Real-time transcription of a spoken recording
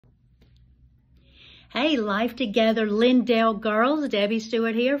Hey, Life Together Lindale girls, Debbie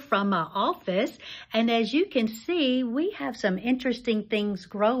Stewart here from my office. And as you can see, we have some interesting things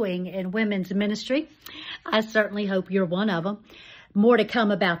growing in women's ministry. I certainly hope you're one of them. More to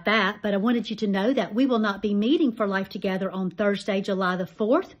come about that, but I wanted you to know that we will not be meeting for Life Together on Thursday, July the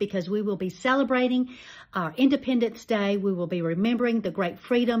 4th, because we will be celebrating our Independence Day. We will be remembering the great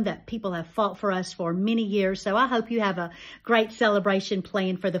freedom that people have fought for us for many years. So I hope you have a great celebration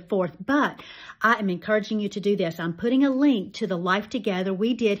planned for the 4th, but I am encouraging you to do this. I'm putting a link to the Life Together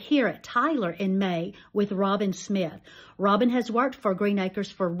we did here at Tyler in May with Robin Smith. Robin has worked for Green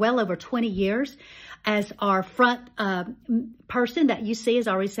Acres for well over 20 years as our front person that you see as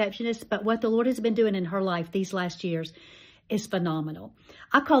our receptionist, but what the Lord has been doing in her life these last years is phenomenal.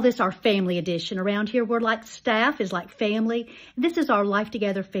 I call this our family edition. Around here, we're like staff is like family. This is our Life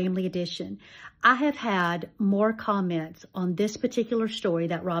Together family edition. I have had more comments on this particular story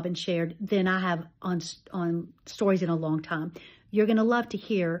that Robin shared than I have on stories in a long time. You're going to love to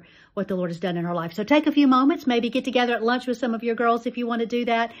hear what the Lord has done in her life. So take a few moments, maybe get together at lunch with some of your girls if you want to do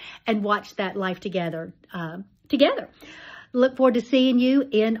that, and watch that Life Together together. Look forward to seeing you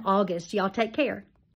in August. Y'all take care.